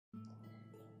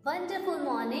Wonderful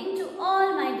morning to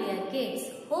all my dear kids.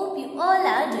 Hope you all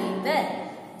are doing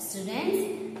well.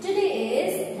 Students, today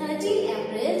is 13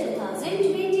 April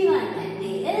 2021 and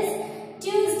day is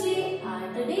Tuesday.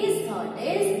 Our today's thought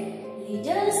is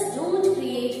leaders don't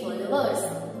create followers.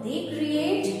 They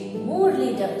create more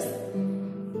leaders.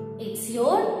 It's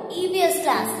your EVS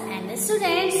class and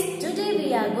students, today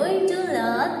we are going to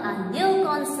learn a new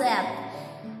concept.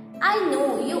 I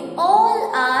know you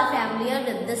all are familiar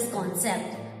with this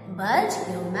concept. But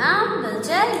your ma'am will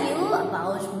tell you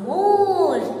about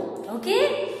more.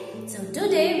 Okay? So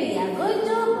today we are going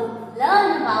to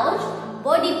learn about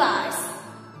body parts.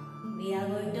 We are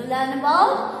going to learn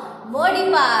about body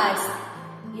parts.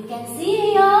 You can see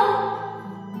here.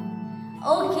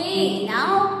 Okay,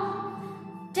 now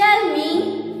tell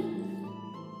me,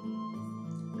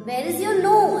 where is your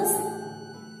nose?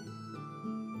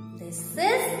 This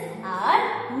is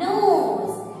our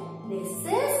nose.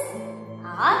 This is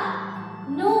our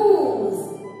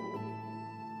nose.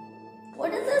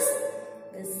 What is this?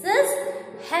 This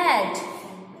is head.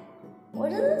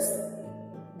 What is this?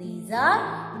 These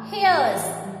are hairs.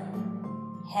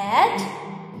 Head,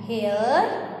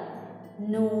 hair,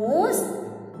 nose.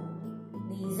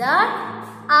 These are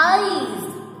eyes.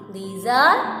 These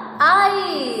are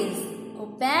eyes.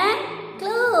 Open,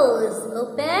 close.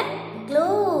 Open,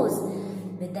 close.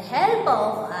 With the help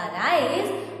of our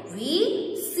eyes,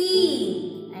 we see.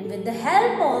 And with the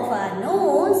help of our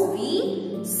nose,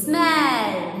 we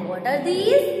smell. What are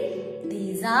these?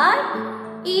 These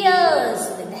are ears.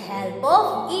 With the help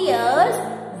of ears,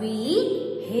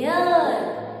 we hear.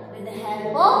 With the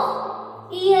help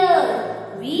of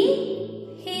ear, we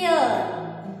hear.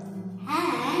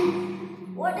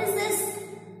 And what is this?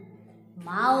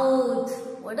 Mouth.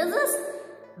 What is this?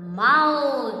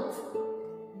 Mouth.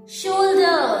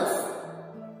 Shoulders.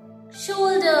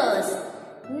 Shoulders.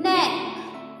 Neck.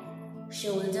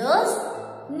 Shoulders,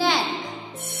 neck.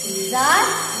 These are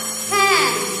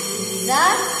hands. These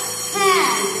are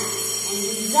hands. And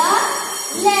these are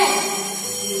legs.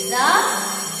 These are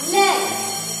legs.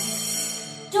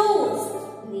 Toes.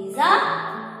 These are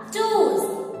toes.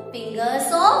 Fingers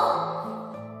of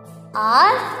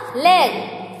our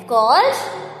leg called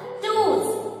toes.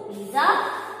 These are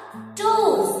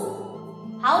toes.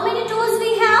 How many toes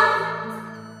we have?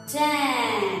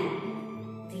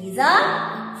 10. These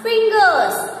are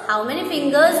fingers. How many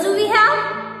fingers do we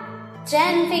have?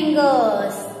 10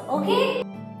 fingers. Okay?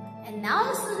 And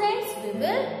now students, we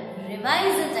will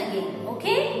revise it again.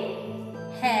 Okay?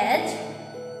 Head,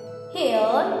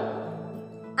 hair,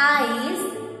 eyes,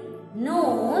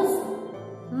 nose,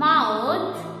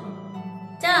 mouth,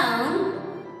 tongue,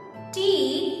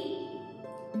 teeth,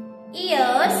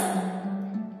 ears,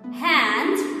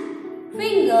 hands,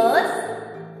 fingers,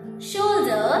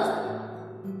 shoulders,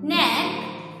 neck,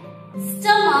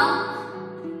 stomach,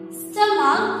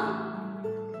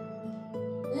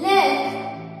 leg,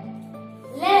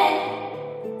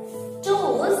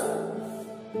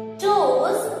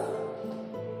 toes.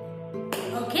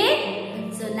 Okay?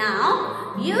 So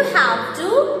now you have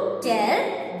to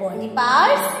tell body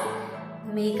parts,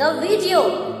 make a video,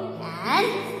 and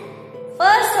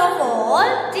first of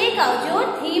all take out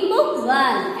your theme book 1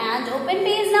 and open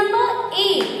page number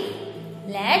 8.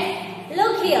 Let's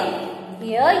look here.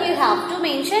 Here you have to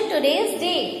mention today's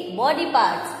date, body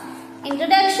parts.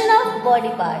 Introduction of body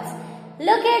parts.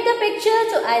 Look at the picture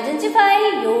to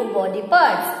identify your body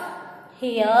parts.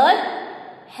 Here,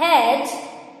 head,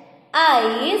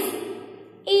 eyes,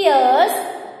 ears,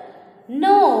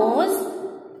 nose,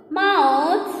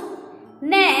 mouth,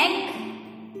 neck,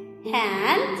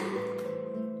 hand,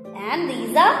 and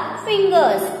these are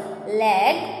fingers,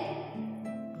 leg,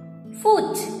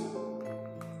 foot.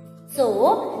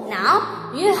 So,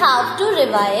 now you have to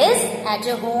revise at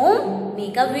your home,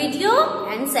 make a video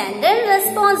and send in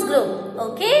response group.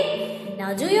 Okay?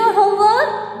 Now do your homework.